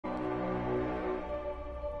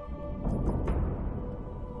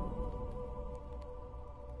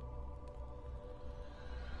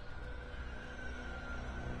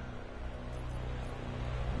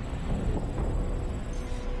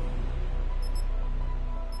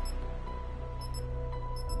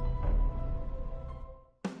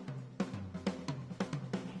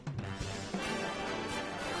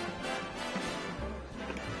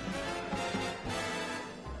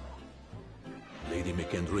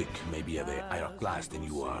Rick may be of a higher class than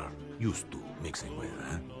you are used to mixing with,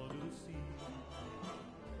 huh?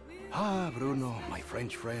 Ah, Bruno, my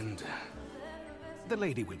French friend. The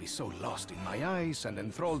lady will be so lost in my eyes and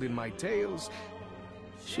enthralled in my tales,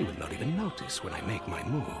 she will not even notice when I make my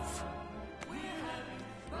move.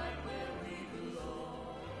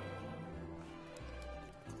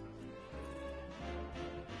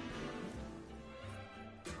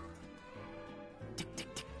 Tick,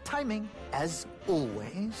 tick, tick. Timing, as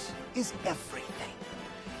always, is everything.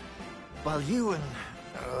 While you and,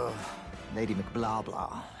 Lady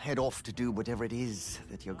McBlahblah head off to do whatever it is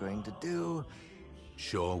that you're going to do,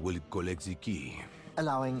 Shaw will collect the key.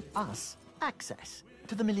 allowing us access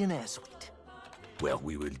to the Millionaire Suite. Well,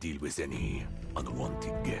 we will deal with any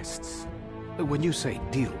unwanted guests. When you say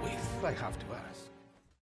deal with, I have to ask.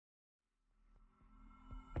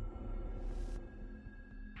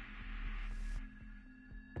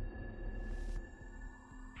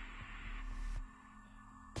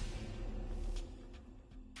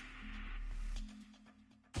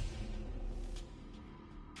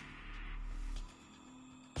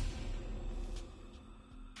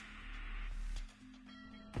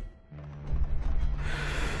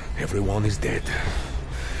 Everyone is dead.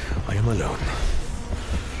 I am alone.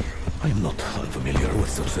 I am not unfamiliar with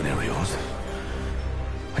some scenarios.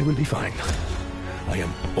 I will be fine. I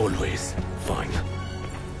am always fine.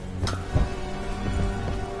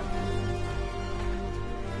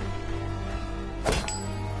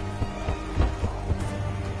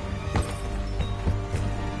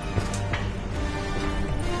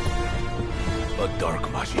 A dark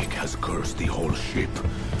magic has cursed the whole ship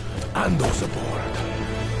and those aboard.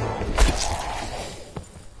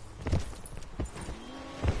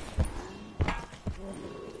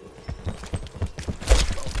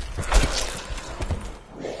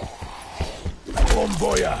 Bon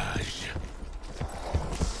voyage.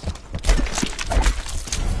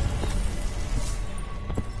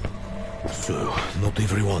 So, not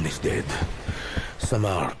everyone is dead. Some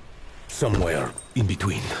are somewhere in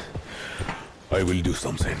between. I will do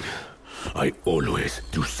something. I always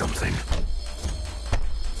do something.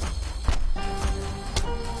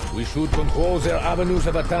 We should control their avenues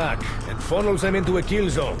of attack and funnel them into a kill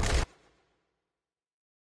zone.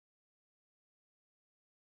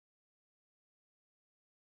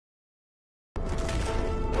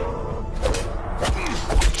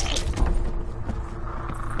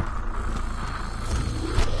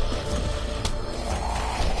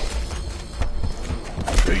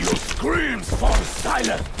 Your screams fall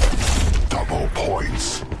silent! Double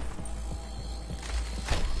points.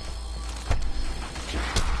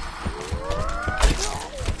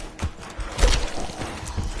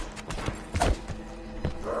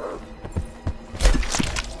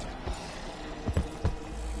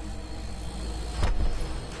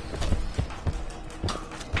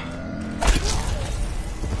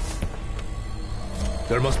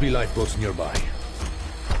 There must be lifeboats nearby.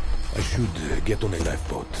 I should get on a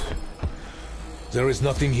lifeboat. There is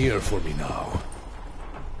nothing here for me now.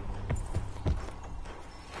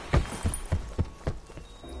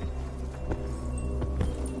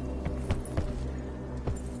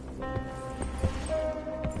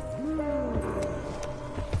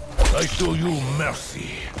 I show you mercy.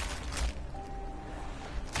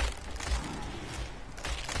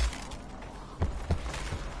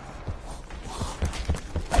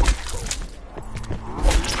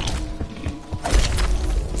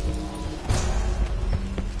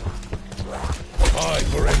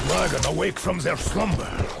 Ivor and Dragon awake from their slumber.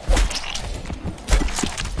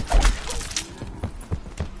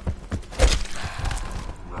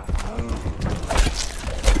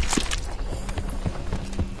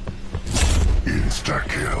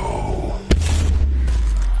 Insta-kill.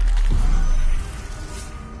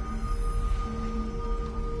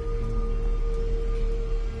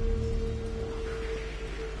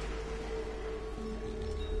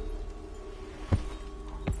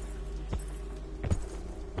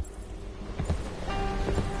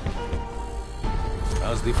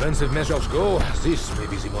 As defensive measures go, this may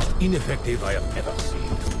be the most ineffective I have ever seen.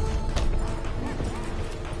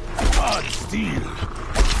 Hard steel,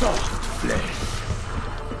 soft flesh.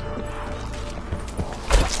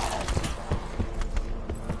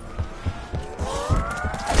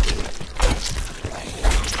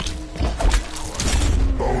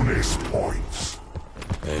 Bonus points.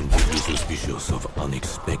 And be suspicious of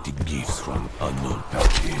unexpected gifts from unknown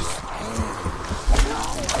parties.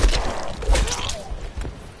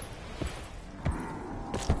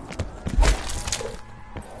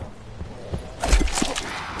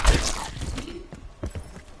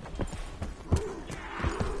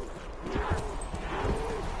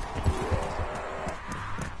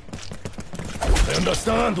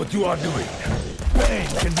 understand what you are doing. Pain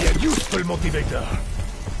can be a useful motivator.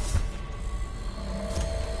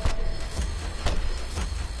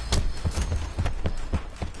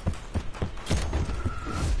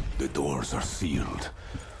 The doors are sealed,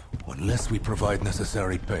 unless we provide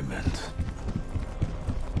necessary payment.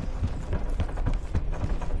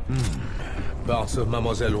 Parts of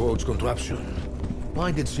Mademoiselle Rhodes' contraption.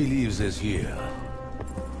 Why did she leave this here?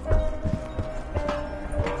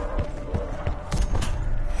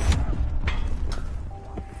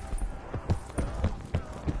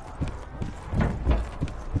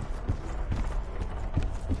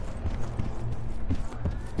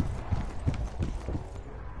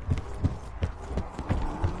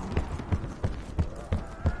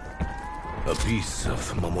 A piece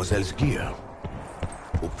of Mademoiselle's gear.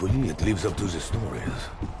 Hopefully it lives up to the stories.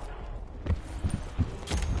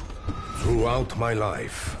 Throughout my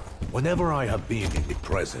life, whenever I have been in the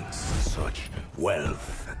presence of such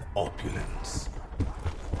wealth and opulence,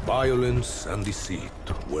 violence and deceit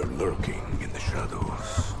were lurking in the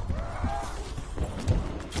shadows.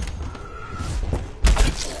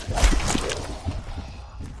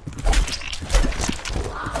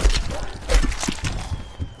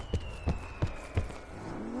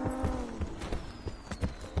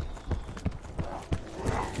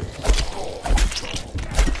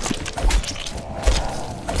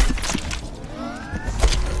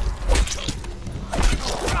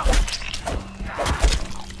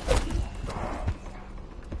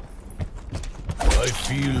 I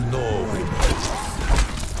feel no remorse.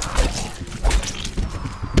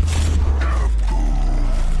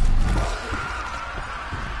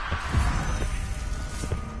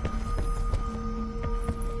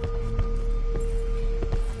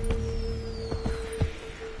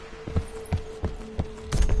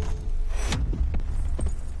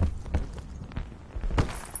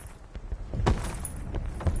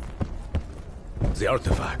 The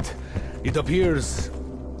artifact. It appears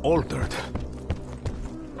altered.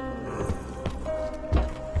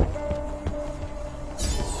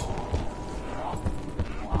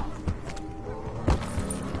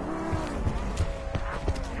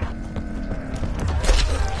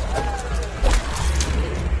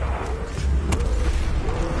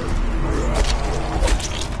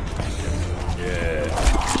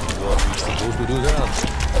 To do that.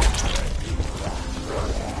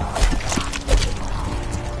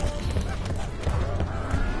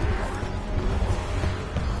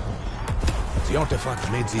 The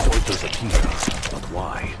artifact made these altars appear, but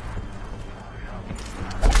why?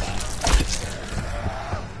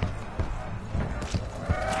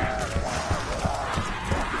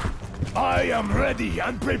 I am ready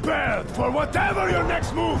and prepared for whatever your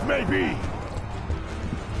next move may be!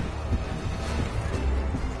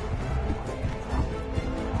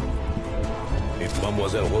 If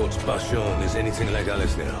Mademoiselle Rhodes' passion is anything like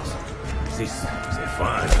Alistair's, this is a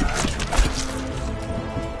fine.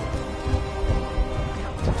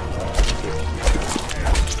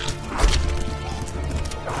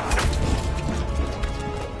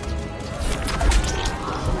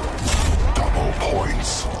 Double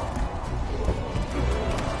points.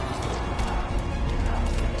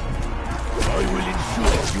 I will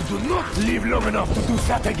ensure you do not live long enough to do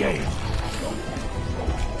that again.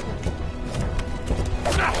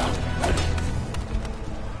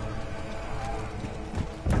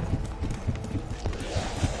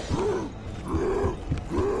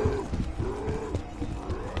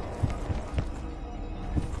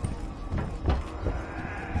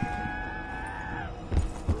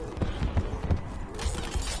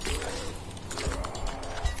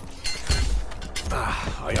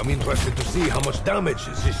 I am interested to see how much damage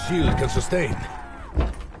this shield can sustain.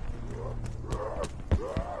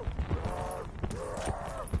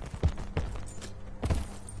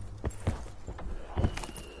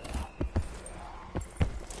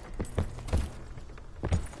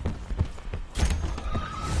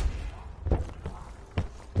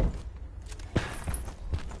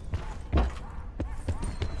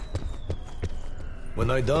 When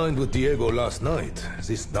I dined with Diego last night,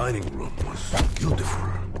 this dining room was beautiful.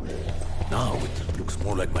 Now it looks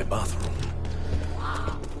more like my bathroom.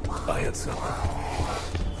 I had some.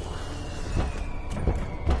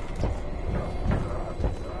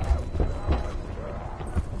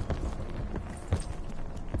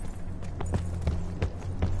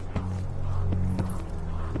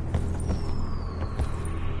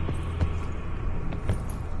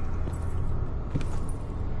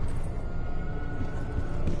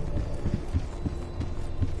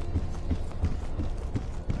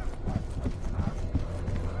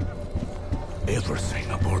 Everything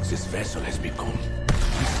aboard this vessel has become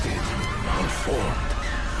twisted, malformed.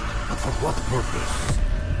 But for what purpose?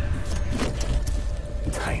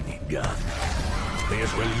 Tiny gun. May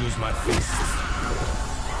as well use my fists.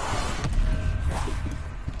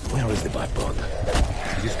 Where is the bipod?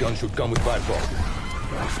 This gun should come with bipod.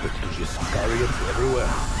 I expect to just carry it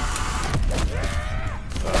everywhere.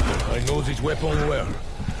 I know this weapon well.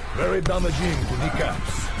 Very damaging to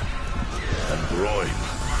kneecaps and groin.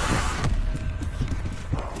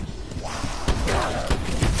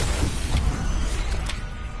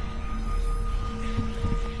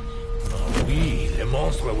 Oui, le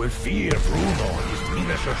monstre will fear Bruno and his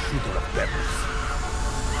miniature shooter of pebbles.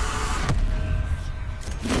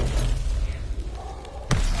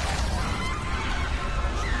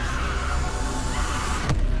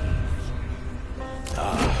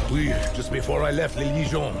 Oui, just before I left Le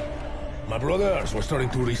Lijon, my brothers were starting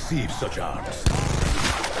to receive such arms.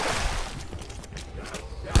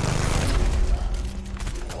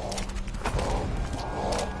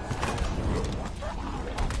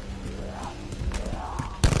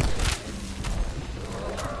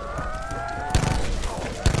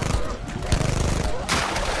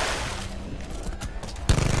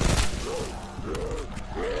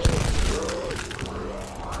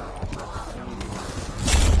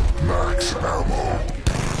 Max ammo.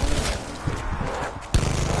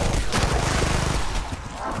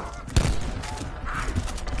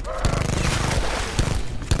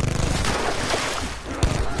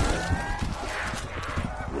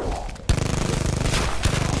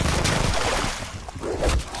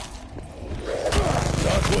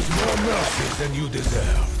 That was more mercy than you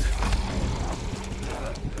deserved.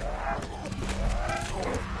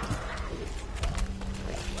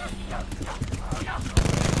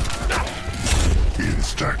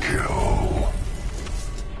 Insta-kill.